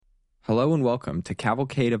Hello and welcome to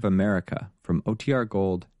Cavalcade of America from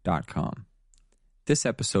OTRGold.com. This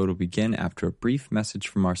episode will begin after a brief message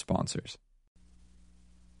from our sponsors.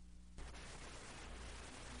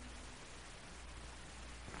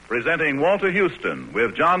 Presenting Walter Houston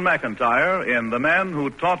with John McIntyre in The Man Who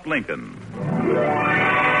Taught Lincoln.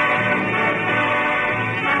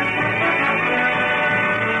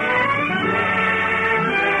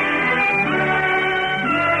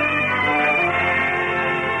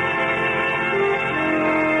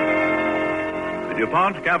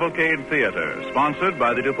 DuPont Cavalcade Theater, sponsored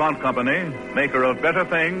by the DuPont Company, maker of better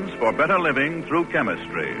things for better living through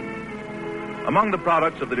chemistry. Among the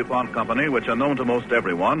products of the DuPont Company, which are known to most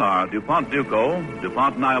everyone, are DuPont Duco,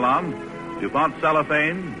 DuPont Nylon, DuPont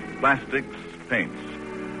Cellophane, plastics, paints.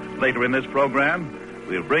 Later in this program,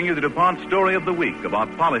 we'll bring you the DuPont Story of the Week about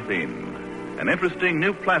polythene, an interesting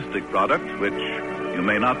new plastic product which you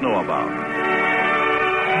may not know about.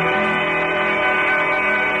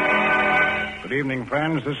 Good evening,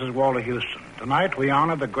 friends. This is Walter Houston. Tonight we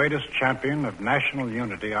honor the greatest champion of national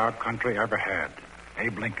unity our country ever had,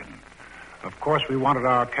 Abe Lincoln. Of course, we wanted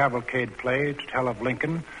our cavalcade play to tell of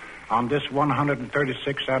Lincoln on this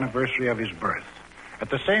 136th anniversary of his birth. At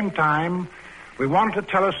the same time, we wanted to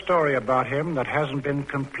tell a story about him that hasn't been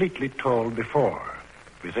completely told before.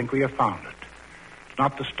 We think we have found it. It's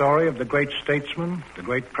not the story of the great statesman, the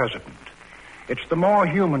great president. It's the more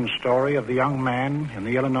human story of the young man in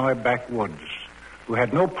the Illinois backwoods who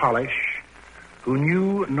had no polish, who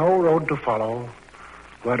knew no road to follow,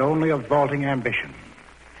 who had only a vaulting ambition.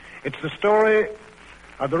 It's the story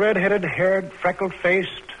of the red-headed, haired,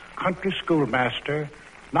 freckled-faced country schoolmaster,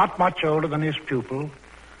 not much older than his pupil,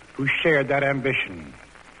 who shared that ambition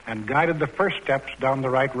and guided the first steps down the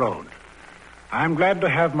right road. I'm glad to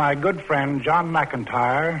have my good friend John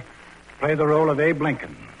McIntyre play the role of Abe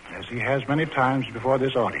Lincoln, as he has many times before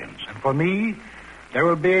this audience. And for me, there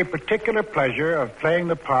will be a particular pleasure of playing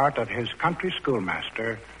the part of his country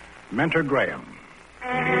schoolmaster, Mentor Graham.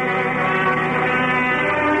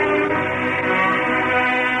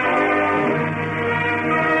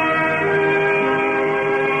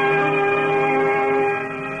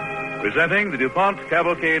 Presenting the DuPont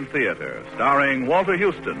Cavalcade Theater, starring Walter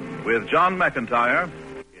Houston with John McIntyre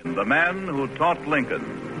in The Man Who Taught Lincoln.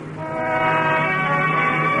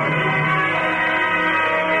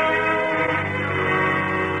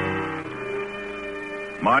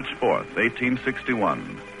 March 4th,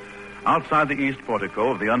 1861. Outside the east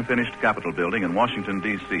portico of the unfinished Capitol building in Washington,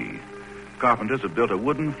 D.C., carpenters have built a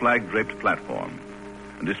wooden flag-draped platform.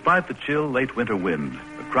 And despite the chill late winter wind,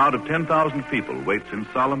 a crowd of 10,000 people waits in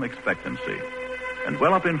solemn expectancy. And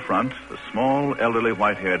well up in front, a small, elderly,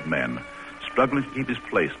 white-haired man, struggling to keep his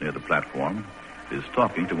place near the platform, is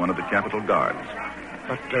talking to one of the Capitol guards.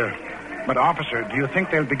 But, officer, do you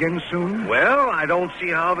think they'll begin soon? Well, I don't see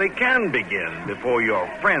how they can begin before your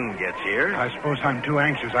friend gets here. I suppose I'm too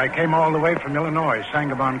anxious. I came all the way from Illinois,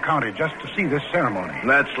 Sangamon County, just to see this ceremony.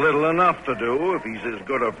 That's little enough to do if he's as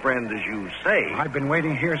good a friend as you say. I've been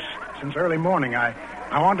waiting here since early morning. I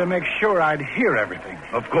wanted to make sure I'd hear everything.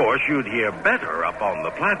 Of course, you'd hear better up on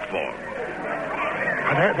the platform.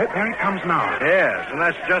 There he comes now. Yes, and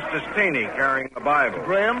that's Justice Taney carrying the Bible.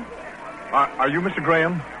 Graham? Are you Mr.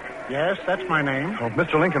 Graham? Yes, that's my name. Oh,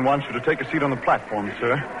 Mr. Lincoln wants you to take a seat on the platform,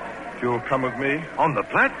 sir. If you'll come with me. On the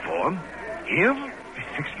platform? Him?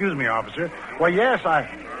 Excuse me, officer. Well, yes,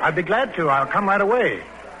 I'd be glad to. I'll come right away.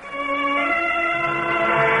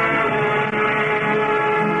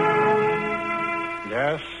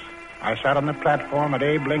 Yes, I sat on the platform at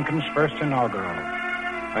Abe Lincoln's first inaugural.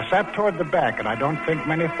 I sat toward the back, and I don't think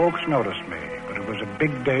many folks noticed me, but it was a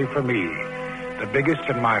big day for me, the biggest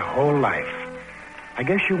in my whole life. I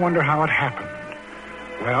guess you wonder how it happened.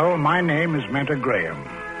 Well, my name is Mentor Graham.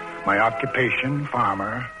 My occupation,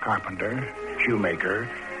 farmer, carpenter, shoemaker,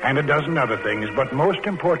 and a dozen other things. But most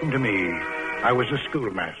important to me, I was a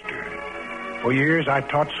schoolmaster. For years, I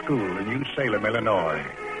taught school in New Salem, Illinois.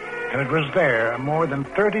 And it was there, more than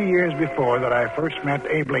 30 years before, that I first met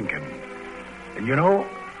Abe Lincoln. And you know,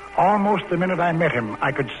 almost the minute I met him,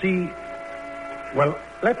 I could see... Well,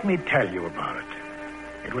 let me tell you about it.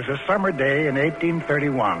 It was a summer day in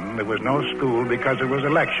 1831. There was no school because it was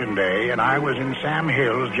election day, and I was in Sam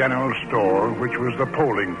Hill's general store, which was the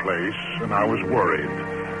polling place, and I was worried.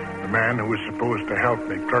 The man who was supposed to help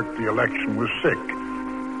me clerk the election was sick.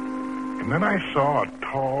 And then I saw a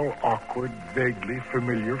tall, awkward, vaguely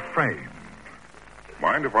familiar frame.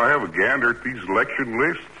 Mind if I have a gander at these election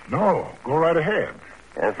lists? No, go right ahead.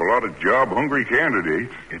 Awful lot of job-hungry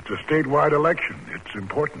candidates. It's a statewide election. It's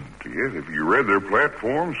important. Yes, if you read their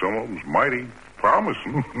platform, some of them's mighty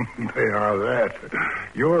promising. They are that.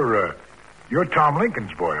 You're Tom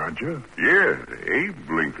Lincoln's boy, aren't you? Yeah, Abe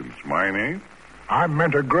Lincoln's my name. I'm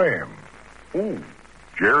Mentor Graham. Oh,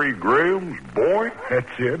 Jerry Graham's boy? That's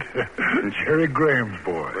it. Jerry Graham's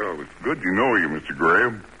boy. Well, it's good to know you, Mr.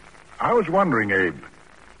 Graham. I was wondering, Abe,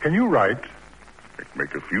 can you write? I can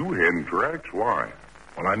make a few hen tracks. Why?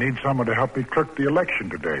 Well, I need someone to help me clerk the election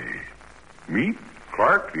today. Me?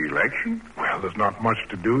 Clark, the election? Well, there's not much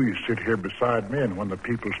to do. You sit here beside me, and when the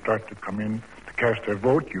people start to come in to cast their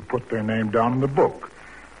vote, you put their name down in the book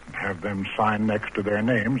and have them sign next to their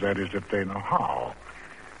names, that is, if they know how.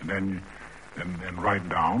 And then write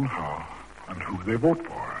down how and who they vote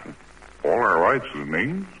for. All I write's the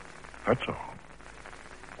names? That's all.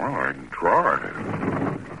 Well, I can try.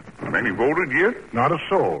 Many voted yet? Not a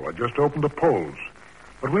soul. I just opened the polls.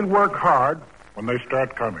 But we'll work hard when they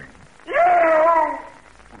start coming.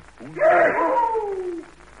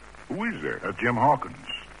 Who is there? That's Jim Hawkins.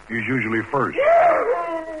 He's usually first.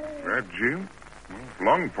 That Jim? Well, if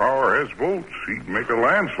Lung Power has votes, he'd make a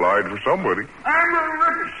landslide for somebody. I'm a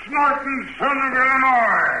rich snorting son of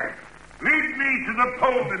Illinois. Lead me to the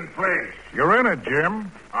polling place. You're in it,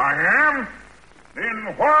 Jim. I am?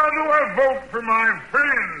 Then why do I vote for my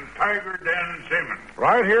friend, Tiger Dan Simmons?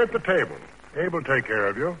 Right here at the table. Abe will take care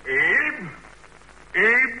of you. Abe?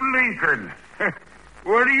 Abe Lincoln.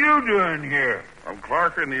 What are you doing here? I'm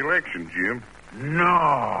clerking the election, Jim.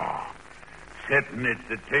 No. Sitting at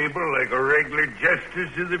the table like a regular justice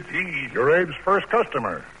of the peace. You're Abe's first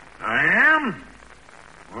customer. I am?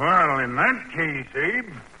 Well, in that case,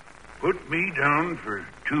 Abe, put me down for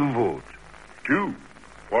 2 votes. 2?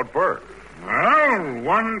 What for? Well,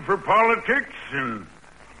 1 for politics and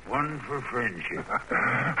 1 for friendship.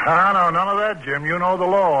 No, none of that, Jim. You know the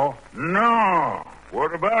law. No.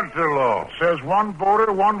 What about the law? It says 1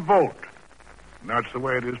 voter, 1 vote. And that's the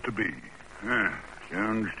way it is to be.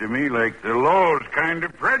 Sounds to me like the law's kind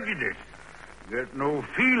of prejudiced. Got no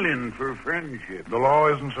feeling for friendship. The law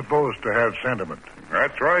isn't supposed to have sentiment.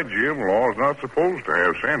 That's right, Jim. Law's not supposed to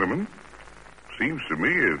have sentiment. Seems to me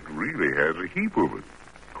it really has a heap of it.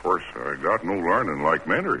 Of course, I got no learning like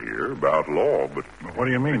Mentor here about law, but... What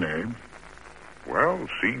do you mean, Abe? Well, it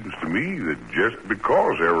seems to me that just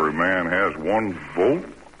because every man has 1 vote,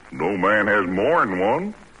 no man has more than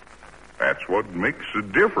 1, that's what makes a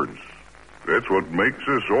difference. That's what makes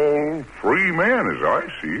us all free men, as I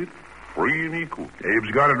see it. Free and equal. Abe's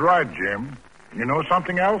got it right, Jim. You know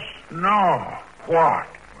something else? No. What?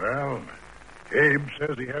 Well, Abe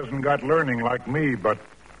says he hasn't got learning like me, but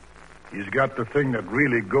he's got the thing that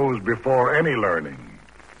really goes before any learning.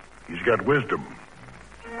 He's got wisdom.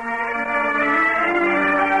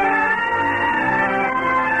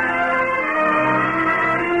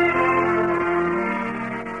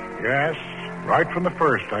 Yes, right from the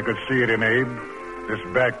first, I could see it in Abe. This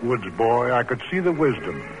backwoods boy, I could see the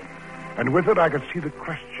wisdom. And with it, I could see the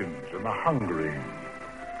questions and the hungering.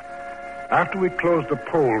 After we closed the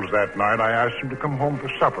polls that night, I asked him to come home for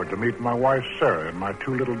supper to meet my wife, Sarah, and my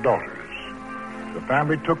 2 little daughters. The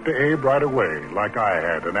family took to Abe right away, like I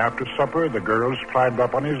had, and after supper, the girls climbed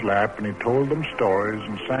up on his lap, and he told them stories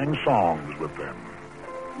and sang songs with them.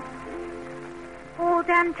 Old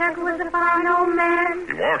Dan Tucker was a fine old man.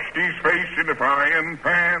 He washed his face in a frying He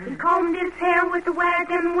pan combed his hair with a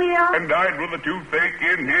wagon wheel. and died with a toothache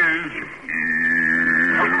in his ear.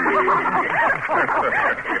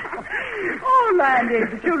 Oh, Landy,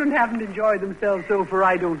 the children haven't enjoyed themselves so for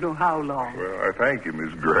I don't know how long. Well, I thank you,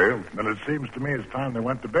 Miss Graham. Well, it seems to me it's time they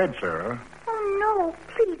went to bed, Sarah. Oh, no,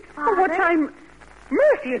 please, Father. Oh, what time?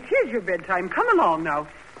 Mercy, it is your bedtime. Come along now.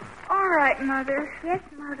 All right, Mother. Yes,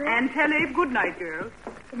 Mother. And tell Abe good night, girls.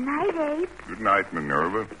 Good night, Abe. Good night,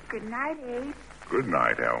 Minerva. Good night, Abe. Good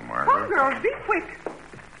night, Come, Elmira. girls, be quick.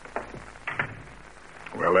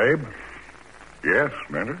 Well, Abe, Yes,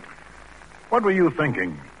 Mentor? what were you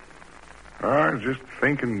thinking? I was just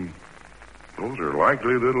thinking those are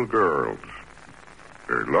likely little girls.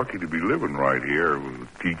 They're lucky to be living right here with a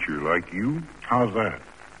teacher like you. How's that?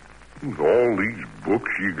 With all these books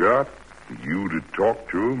you got, you to talk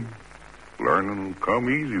to them, learning will come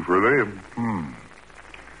easy for them.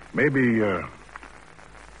 Maybe,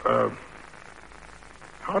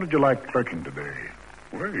 how did you like clerking today?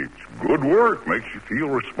 Well, it's good work. Makes you feel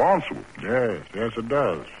responsible. Yes, it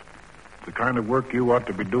does. It's the kind of work you ought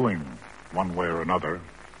to be doing, one way or another.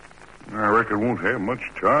 I reckon I won't have much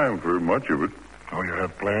time for much of it. Oh, you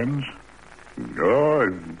have plans? No,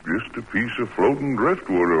 just a piece of floating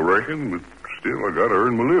driftwood, I reckon, but still I gotta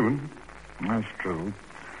earn my living. That's true.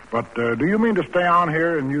 But do you mean to stay on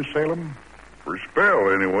here in New Salem? For a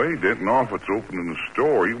spell, anyway. Denton Offutt's opening the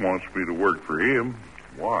store. He wants me to work for him.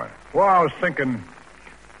 Why? Well, I was thinking,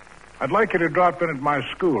 I'd like you to drop in at my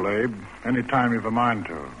school, Abe, anytime you've a mind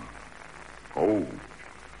to. Oh.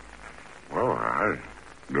 Well, I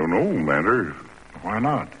don't know, Matter. Why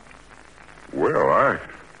not? Well, I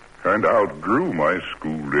kind of outgrew my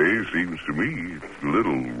school days. Seems to me it's a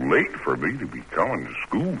little late for me to be coming to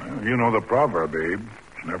school. Well, you know the proverb, Abe.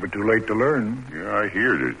 It's never too late to learn. Yeah, I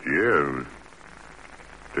hear that, yeah.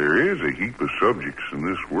 There is a heap of subjects in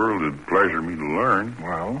this world that'd pleasure me to learn.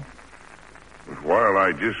 Well? But while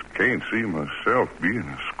I just can't see myself being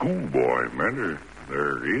a schoolboy, Matter,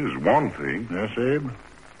 there is one thing. Yes, Abe?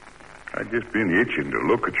 I've just been itching to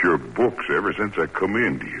look at your books ever since I come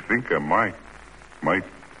in. Do you think I might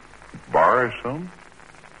borrow some?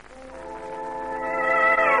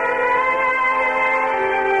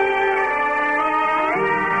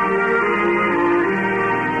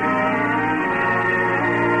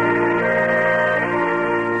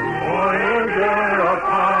 Voyager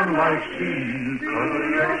upon my sea, 'cause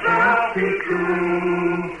yourself be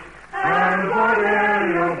true, and whatever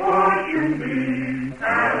your fortune be,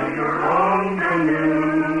 have your own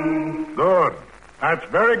canoe. Good. That's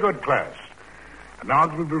very good, class. And now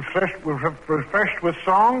that we're refreshed with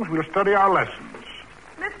songs, we'll study our lessons.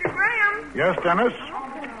 Mr. Graham, Yes, Dennis?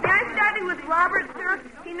 may I study with Robert, sir?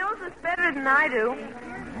 He knows us better than I do.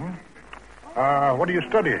 What are you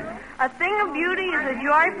studying? A thing of beauty is a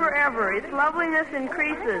joy forever. Its loveliness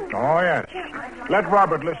increases. Oh, yes. Let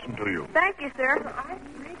Robert listen to you. Thank you, sir.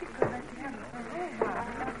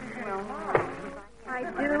 I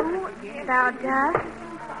do, thou dost,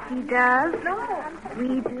 he does,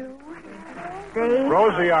 we do, they...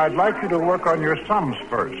 Rosie, I'd like you to work on your sums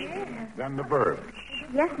first, then the verbs.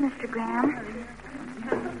 Yes, Mr. Graham.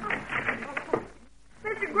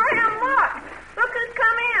 Mr. Graham, look! Look who's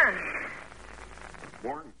come in.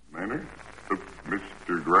 Morning, Manner.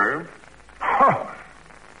 Mr. Graham?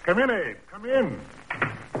 Come in, Abe. Come in.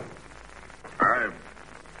 I've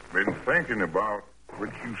been thinking about what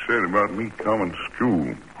you said about me coming to school.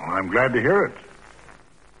 Well, I'm glad to hear it.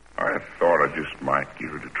 I thought I just might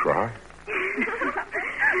give it a try.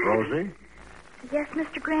 Rosie, Yes,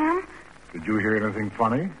 Mr. Graham? did you hear anything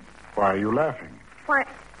funny? Why are you laughing? Why,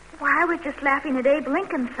 I was just laughing at Abe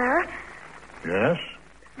Lincoln, sir. Yes?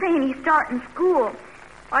 Saying he's starting school.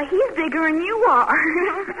 Why, he's bigger than you are.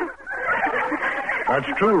 That's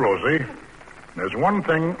true, Rosie. There's one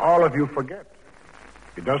thing all of you forget.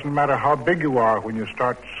 It doesn't matter how big you are when you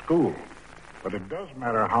start school, but it does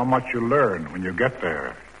matter how much you learn when you get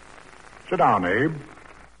there. Sit down, Abe.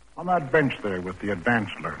 On that bench there with the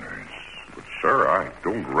advanced learners. But, sir, I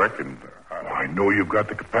don't reckon... I know you've got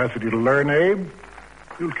the capacity to learn, Abe.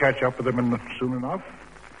 You'll catch up with them soon enough.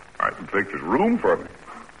 I don't think there's room for me.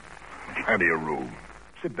 Plenty of room.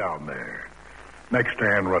 Sit down there, next to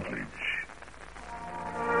Ann Rutledge.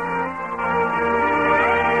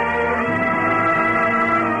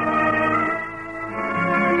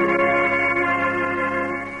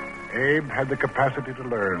 Abe had the capacity to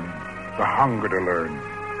learn, the hunger to learn.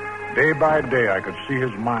 Day by day, I could see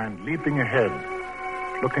his mind leaping ahead,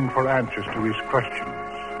 looking for answers to his questions.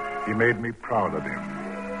 He made me proud of him.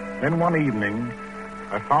 Then one evening,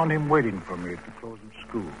 I found him waiting for me at the close of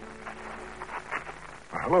school.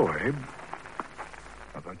 Hello, Abe.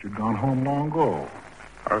 I thought you'd gone home long ago.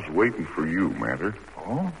 I was waiting for you, Matter.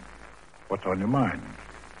 Oh? What's on your mind?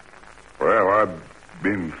 Well, I've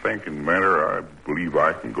been thinking, Matter. I believe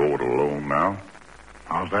I can go it alone now.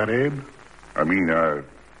 How's that, Abe? I mean, I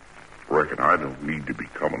reckon I don't need to be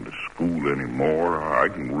coming to school anymore. I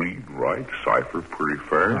can read, write, cipher pretty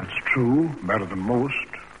fair. That's true. Better than most.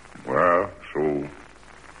 Well, so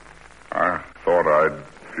I thought I'd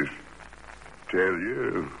just tell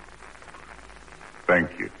you.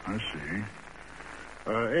 Thank you. I see.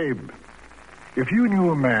 Abe, if you knew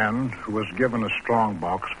a man who was given a strong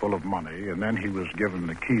box full of money and then he was given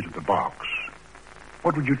the key to the box,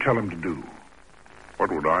 what would you tell him to do?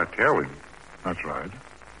 What would I tell him? That's right.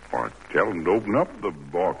 I'd tell him to open up the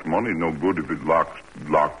box. Money no good if it's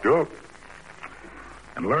locked up.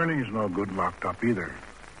 And learning's no good locked up either.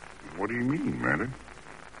 What do you mean, Matter?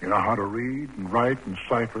 You know how to read and write and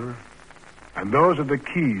cipher, and those are the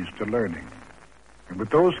keys to learning. And with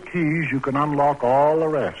those keys, you can unlock all the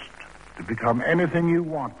rest to become anything you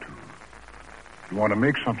want to. You want to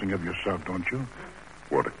make something of yourself, don't you?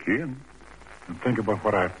 What a kid. And think about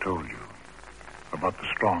what I've told you about the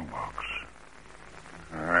strong box.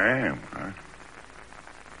 I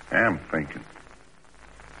am thinking.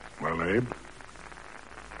 Well, Abe?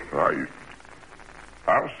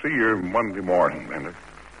 I'll see you Monday morning, Matter.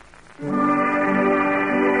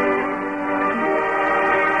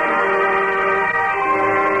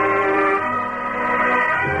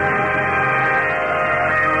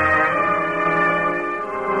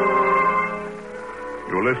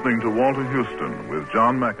 You're listening to Walter Houston with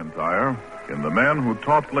John McIntyre in The Man Who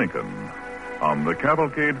Taught Lincoln on the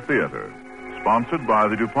Cavalcade Theater, sponsored by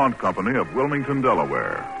the DuPont Company of Wilmington,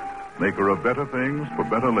 Delaware, maker of better things for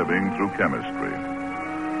better living through chemistry.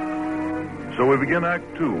 So we begin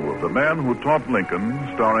Act Two of The Man Who Taught Lincoln,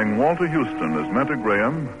 starring Walter Houston as Mentor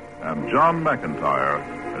Graham and John McIntyre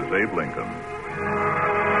as Abe Lincoln.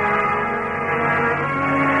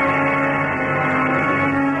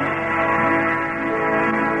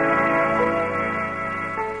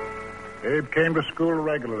 Abe came to school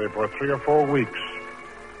regularly for 3 or 4 weeks.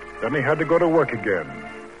 Then he had to go to work again.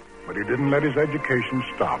 But he didn't let his education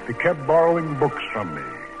stop. He kept borrowing books from me.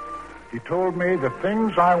 He told me the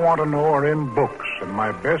things I want to know are in books, and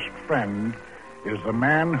my best friend is the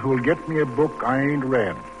man who'll get me a book I ain't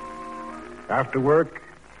read. After work,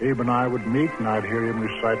 Abe and I would meet, and I'd hear him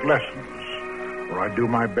recite lessons, or I'd do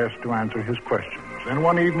my best to answer his questions. Then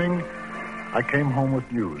one evening, I came home with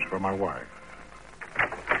news for my wife.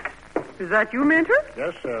 Is that you, Mentor?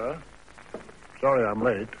 Yes, Sarah. Sorry I'm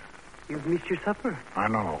late. You've missed your supper. I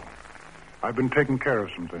know. I've been taking care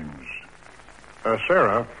of some things.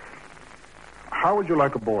 Sarah, how would you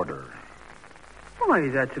like a boarder? Why,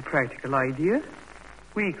 that's a practical idea.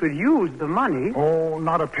 We could use the money. Oh,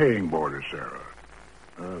 not a paying boarder, Sarah.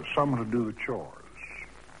 Someone to do the chores.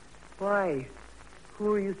 Why?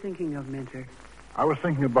 Who are you thinking of, Mentor? I was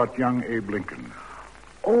thinking about young Abe Lincoln.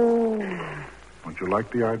 Oh. Don't you like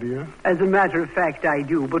the idea? As a matter of fact, I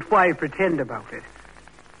do, but why pretend about it?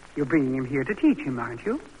 You're bringing him here to teach him, aren't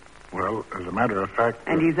you? Well, as a matter of fact...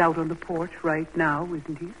 And he's out on the porch right now,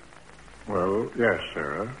 isn't he? Well, yes,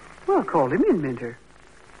 Sarah. Well, call him in, Mentor.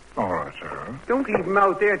 All right, Sarah. Don't leave him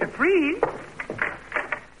out there to freeze.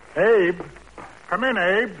 Abe. Come in,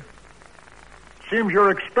 Abe. Seems you're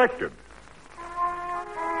expected.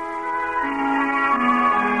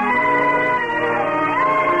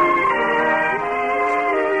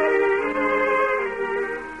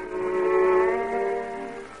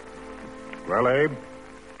 Well, Abe,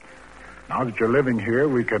 now that you're living here,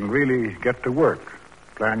 we can really get to work,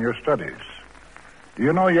 plan your studies. Do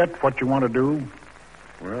you know yet what you want to do?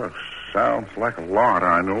 Well, it sounds like a lot,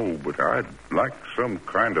 I know, but I'd like some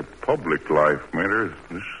kind of public life, Mentor.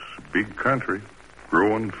 This is a big country,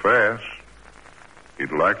 growing fast.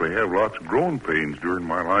 It'd likely have lots of growing pains during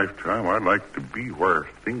my lifetime. I'd like to be where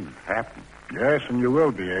things happen. Yes, and you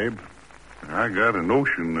will be, Abe. I got a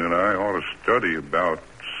notion that I ought to study about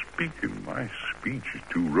speaking. My speech is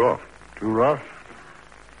too rough. Too rough?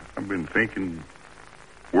 I've been thinking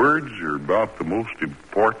words are about the most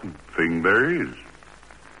important thing there is.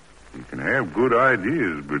 You can have good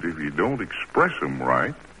ideas, but if you don't express them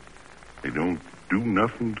right, they don't do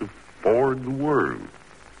nothing to forward the world.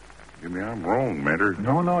 Maybe I'm wrong, Mentor.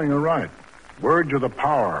 No, you're right. Words are the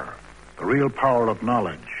power, the real power of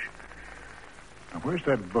knowledge. Now, where's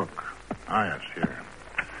that book? Ah, yes, here.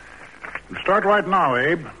 We'll start right now,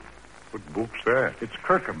 Abe. What book's that? It's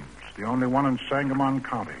Kirkham's, the only one in Sangamon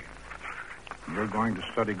County. You're going to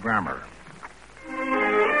study grammar.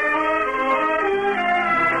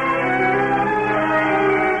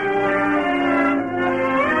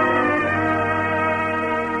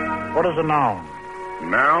 What is a noun?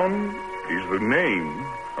 Noun is the name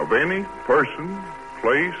of any person,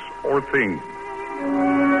 place, or thing.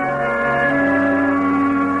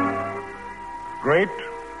 Great?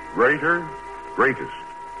 Greater, greatest.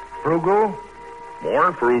 Frugal?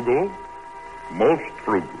 More frugal, most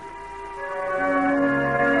frugal.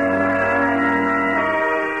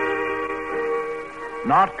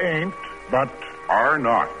 Not ain't, but... Are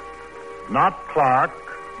not. Not clerk,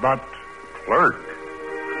 but... Clerk.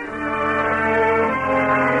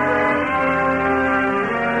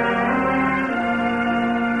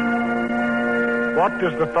 What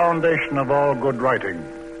is the foundation of all good writing?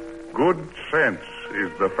 Good sense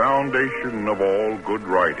is the foundation of all good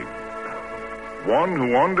writing. One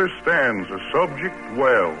who understands a subject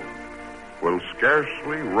well will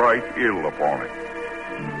scarcely write ill upon it.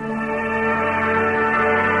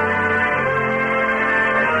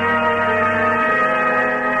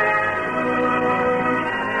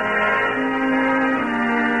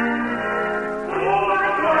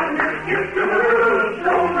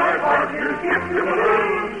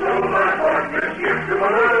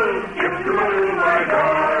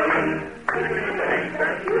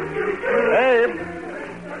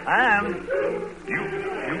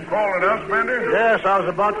 Calling us, Mentor? Yes, I was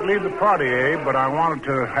about to leave the party, Abe, but I wanted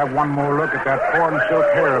to have one more look at that foreign silk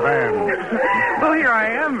hair of Anne's. Well, here I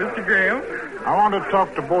am, Mr. Graham. I want to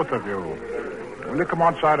talk to both of you. Will you come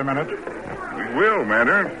outside a minute? We will,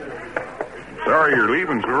 Mentor. Sorry you're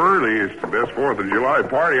leaving so early. It's the best 4th of July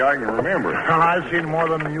party I can remember. Well, I've seen more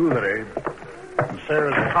than you that, Abe. And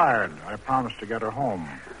Sarah's tired. I promised to get her home.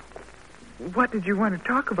 What did you want to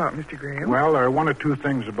talk about, Mr. Graham? Well, there are one or two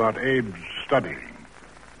things about Abe's studying.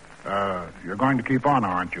 You're going to keep on,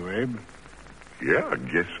 aren't you, Abe? Yeah, I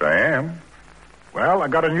guess I am. Well, I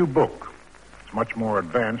got a new book. It's much more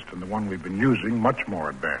advanced than the one we've been using, much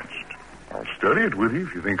more advanced. I'll study it with you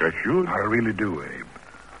if you think I should. I really do, Abe.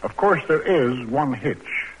 Of course, there is one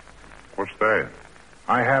hitch. What's that?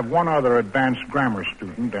 I have one other advanced grammar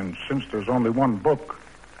student, and since there's only one book,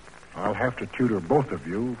 I'll have to tutor both of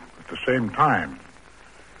you at the same time.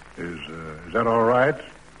 Is that all right?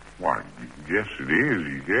 Why, yes, it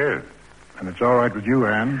is, yes. And it's all right with you,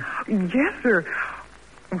 Anne? Yes, sir.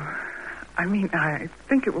 I mean, I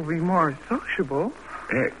think it will be more sociable.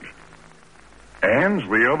 Anne's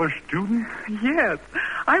the other student? Yes.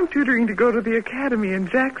 I'm tutoring to go to the academy in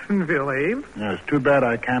Jacksonville, Abe. Yeah, it's too bad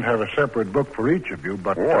I can't have a separate book for each of you,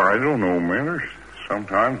 but... Oh, I don't know, Manners.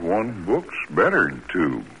 Sometimes one book's better than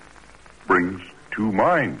two. Brings two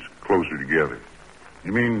minds closer together.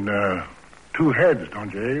 You mean, two heads,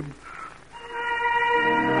 don't you, Abe?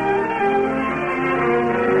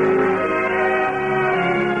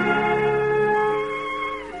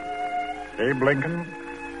 Abe Lincoln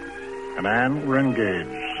and Anne were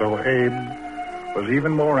engaged, so Abe was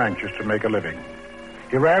even more anxious to make a living.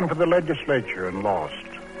 He ran for the legislature and lost,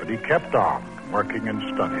 but he kept on working and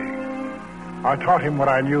studying. I taught him what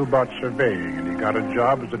I knew about surveying, and he got a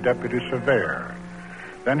job as a deputy surveyor.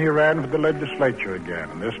 Then he ran for the legislature again,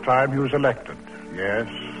 and this time he was elected. Yes,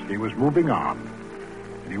 he was moving on,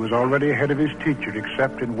 and he was already ahead of his teacher,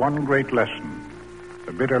 except in one great lesson,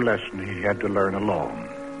 the bitter lesson he had to learn alone.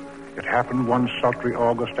 It happened one sultry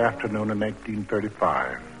August afternoon in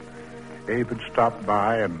 1835. Abe had stopped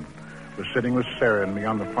by and was sitting with Sarah and me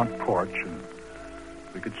on the front porch, and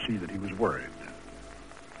we could see that he was worried.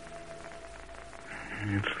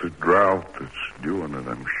 It's the drought that's doing it,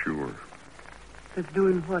 I'm sure. That's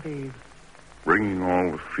doing what, Abe? Bringing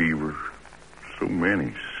all the fever. So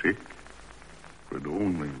many sick. But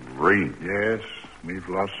only rain. Yes, we've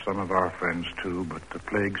lost some of our friends, too, but the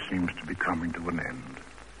plague seems to be coming to an end.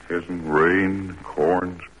 Hasn't rained,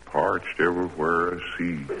 corn's parched everywhere I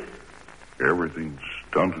see. Everything's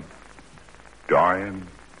stunted, dying.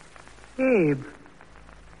 Abe,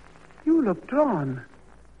 you look drawn.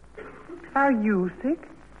 Are you sick?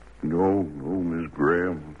 No, Miss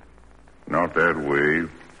Graham. Not that way.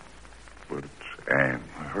 But it's Anne.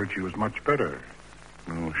 I heard she was much better.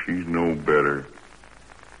 No, she's no better.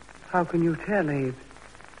 How can you tell, Abe?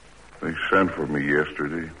 They sent for me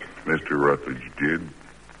yesterday. Mr. Rutledge did.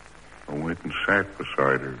 I went and sat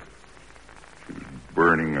beside her. She was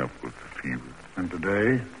burning up with the fever. And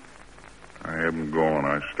today? I haven't gone.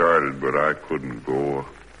 I started, but I couldn't go.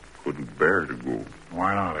 I couldn't bear to go.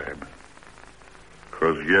 Why not, Abe?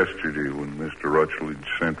 Because yesterday when Mr. Rutledge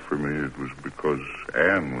sent for me, it was because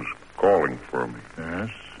Anne was calling for me. Yes?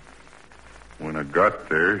 When I got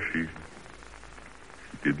there, she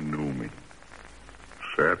didn't know me.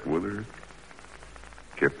 Sat with her,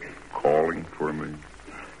 kept calling for me.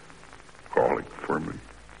 Calling for me.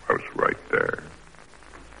 I was right there.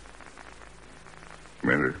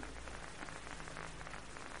 Minute.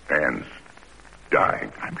 Anne's dying,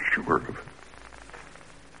 I'm sure of it.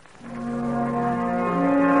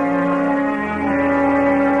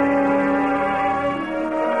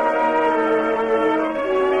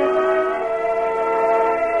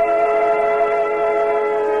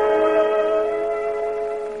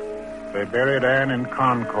 They buried Anne in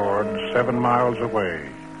Concord, 7 miles away.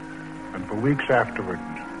 And for weeks afterward,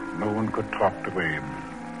 no one could talk to Abe.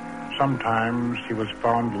 Sometimes he was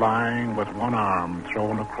found lying with one arm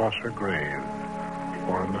thrown across her grave.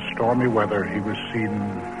 Or in the stormy weather, he was seen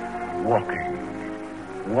walking,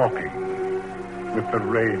 with the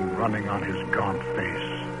rain running on his gaunt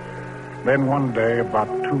face. Then one day, about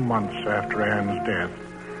 2 months after Anne's death,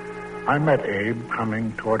 I met Abe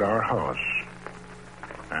coming toward our house.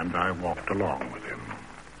 And I walked along with him.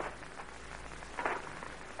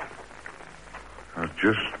 I was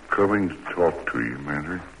just coming to talk to you,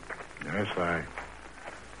 Mandarin. Yes,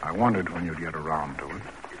 I wondered when you'd get around to it.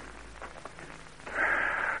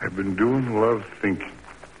 I've been doing a lot of thinking.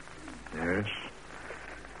 Yes?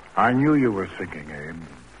 I knew you were thinking, Abe.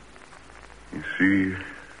 You see,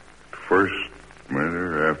 the first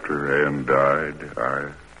minute after Anne died,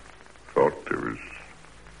 I thought there was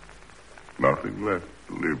nothing left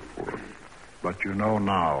to live for. But you know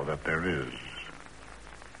now that there is.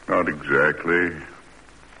 Not exactly.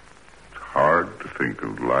 It's hard to think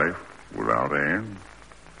of life without Anne.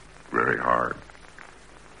 Very hard.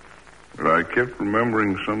 But I kept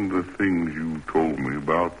remembering some of the things you told me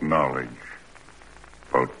about knowledge,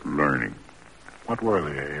 about learning. What were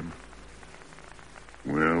they, Abe?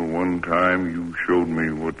 Well, one time you showed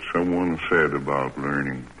me what someone said about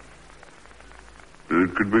learning. That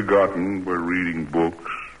it could be gotten by reading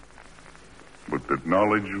books, but that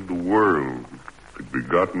knowledge of the world could be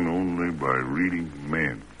gotten only by reading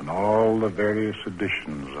men. And all the various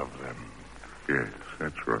editions of them. Yes,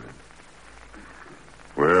 that's right.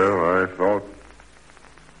 Well, I thought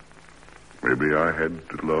maybe I had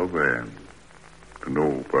to love Anne to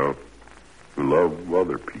know about the love of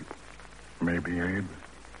other people. Maybe, Abe.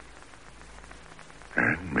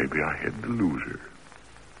 And maybe I had to lose her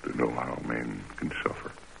to know how men can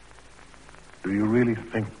suffer. Do you really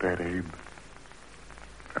think that, Abe?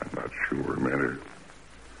 I'm not sure, Mentor.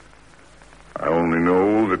 I only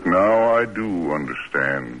know that now I do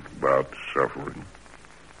understand about suffering.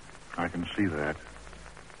 I can see that.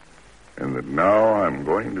 And that now I'm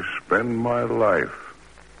going to spend my life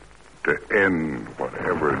to end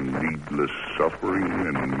whatever needless suffering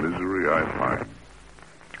and misery I find.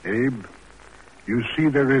 Abe, you see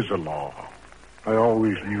there is a law. I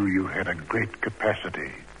always knew you had a great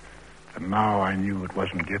capacity. And now I knew it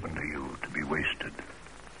wasn't given to you to be wasted.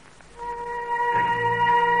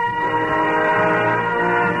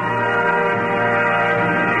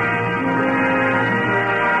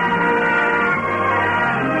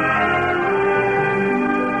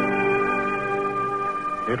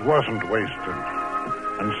 It wasn't wasted.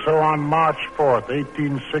 And so on March 4th,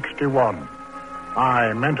 1861,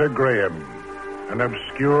 I, Mentor Graham, an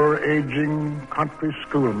obscure, aging country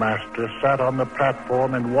schoolmaster, sat on the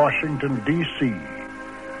platform in Washington, D.C.,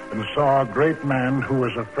 and saw a great man who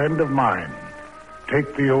was a friend of mine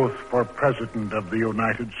take the oath for President of the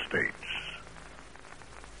United States.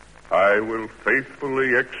 I will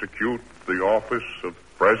faithfully execute the office of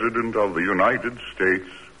President of the United States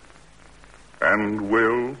and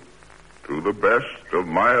will, to the best of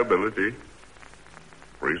my ability,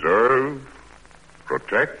 preserve,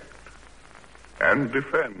 protect, and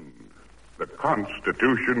defend the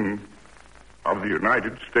Constitution of the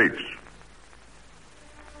United States.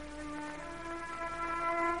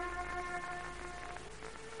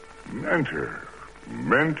 Mentor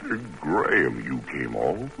Graham, you came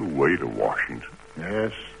all the way to Washington.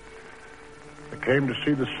 Yes. I came to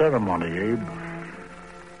see the ceremony, Abe.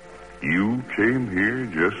 You came here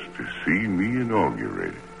just to see me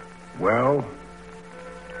inaugurated. Well,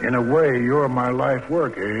 in a way, you're my life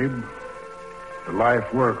work, Abe. The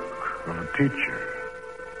life work of a teacher.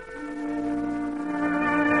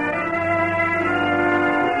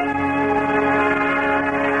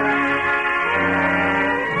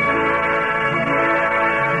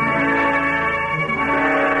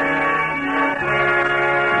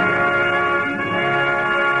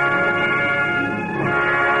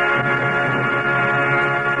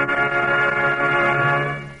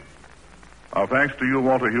 Our thanks to you,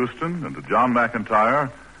 Walter Houston, and to John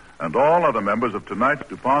McIntyre, and all other members of tonight's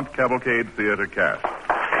DuPont Cavalcade Theater cast.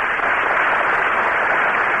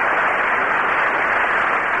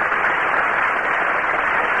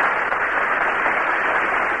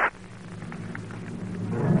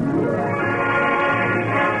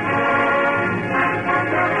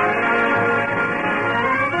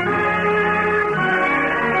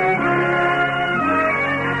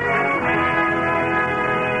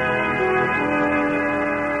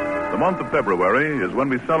 The month of February is when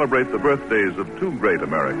we celebrate the birthdays of two great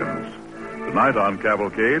Americans. Tonight on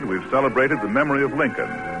Cavalcade, we've celebrated the memory of Lincoln.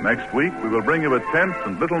 Next week, we will bring you a tense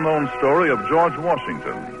and little-known story of George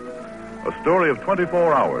Washington. A story of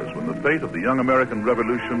 24 hours when the fate of the young American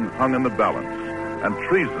Revolution hung in the balance, and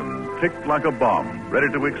treason ticked like a bomb,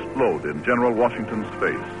 ready to explode in General Washington's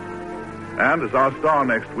face. And as our star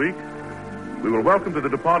next week, we will welcome to the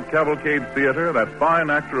DuPont Cavalcade Theater that fine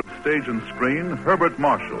actor of stage and screen, Herbert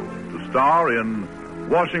Marshall, to star in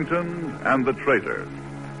Washington and the Traitor.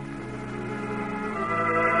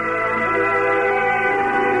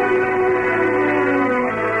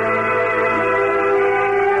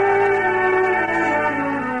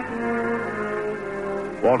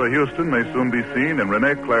 Walter Houston may soon be seen in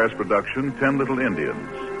Rene Clair's production, 10 Little Indians.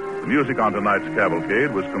 The music on tonight's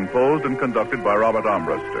Cavalcade was composed and conducted by Robert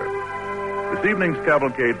Armbruster. This evening's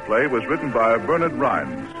Cavalcade play was written by Bernard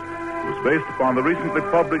Rhymes. It was based upon the recently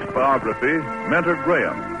published biography, Mentor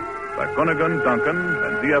Graham, by Cunningham, Duncan,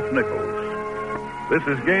 and D.F. Nichols. This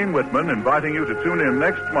is Gain Whitman inviting you to tune in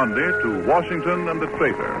next Monday to Washington and the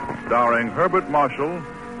Traitor, starring Herbert Marshall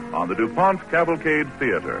on the DuPont Cavalcade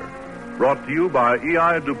Theater. Brought to you by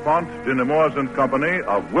E.I. DuPont de Nemours and Company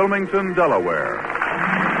of Wilmington, Delaware.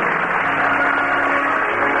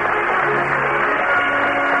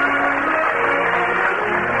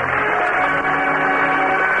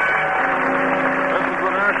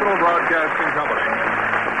 Broadcasting Company.